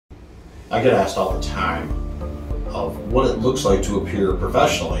I get asked all the time of what it looks like to appear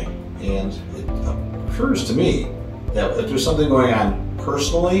professionally, and it occurs to me that if there's something going on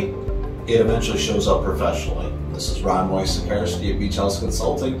personally, it eventually shows up professionally. This is Wysocarski at Beach House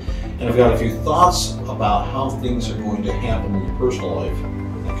Consulting, and I've got a few thoughts about how things are going to happen in your personal life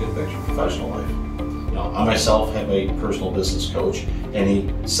that could affect your professional life. Now, I myself have a personal business coach, and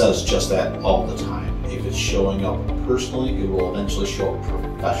he says just that all the time. If it's showing up personally, it will eventually show up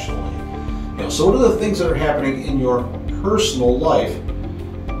professionally. So what are the things that are happening in your personal life?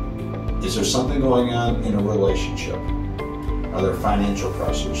 Is there something going on in a relationship? Are there financial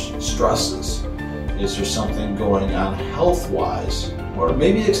pressures, stresses? Is there something going on health-wise, or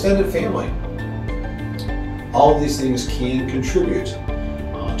maybe extended family? All of these things can contribute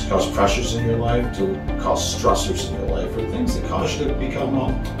to cause pressures in your life, to cause stressors in your life, or things that cause you to become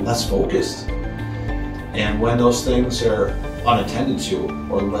less focused. And when those things are unattended to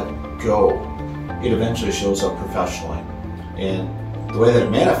or let go, it eventually shows up professionally. And the way that it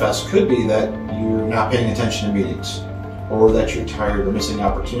manifests could be that you're not paying attention to meetings, or that you're tired or missing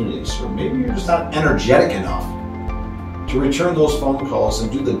opportunities, or maybe you're just not energetic enough to return those phone calls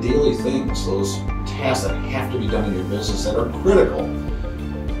and do the daily things, those tasks that have to be done in your business that are critical.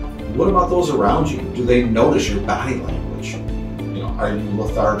 What about those around you? Do they notice your body language? Are you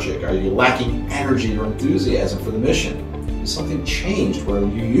lethargic? Are you lacking energy or enthusiasm for the mission? Has something changed where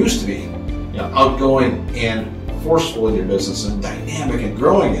you used to be outgoing and forceful in your business and dynamic and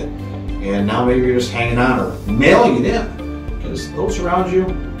growing it, and now maybe you're just hanging on or mailing it in? Because those around you,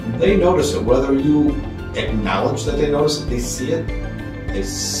 they notice it, whether you acknowledge that they notice it, they see it, they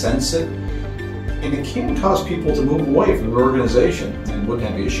sense it, and it can cause people to move away from your organization, and wouldn't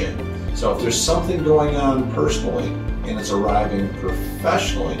that be a shame? So if there's something going on personally and it's arriving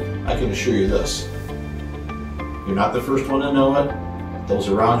professionally, I can assure you this: you're not the first one to know it. Those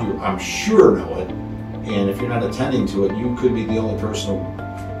around you, I'm sure, know it. And if you're not attending to it, you could be the only person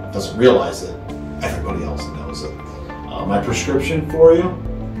who doesn't realize it. Everybody else knows it. My prescription for you: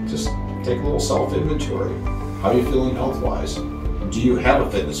 just take a little self-inventory. How are you feeling health-wise? Do you have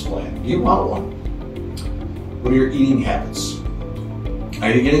a fitness plan? Do you want one? What are your eating habits?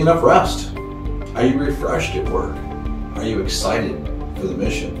 Are you getting enough rest? Are you refreshed at work? Are you excited for the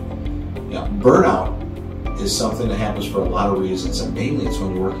mission? Burnout is something that happens for a lot of reasons, and mainly it's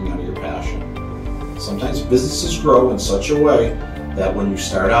when you're working on your passion. Sometimes businesses grow in such a way that when you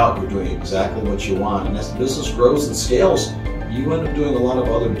start out, you're doing exactly what you want, and as the business grows and scales, you end up doing a lot of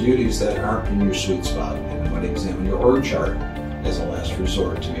other duties that aren't in your sweet spot. And you might examine your org chart as a last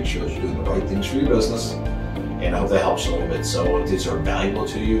resort to make sure that you're doing the right things for your business. And I hope that helps you a little bit. So if these are valuable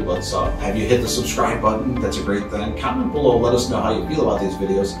to you, let's have you hit the subscribe button. That's a great thing. Comment below, let us know how you feel about these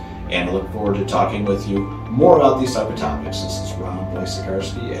videos, and I look forward to talking with you more about these type of topics. This is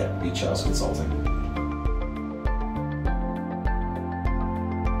Wysocarski at Beach House Consulting.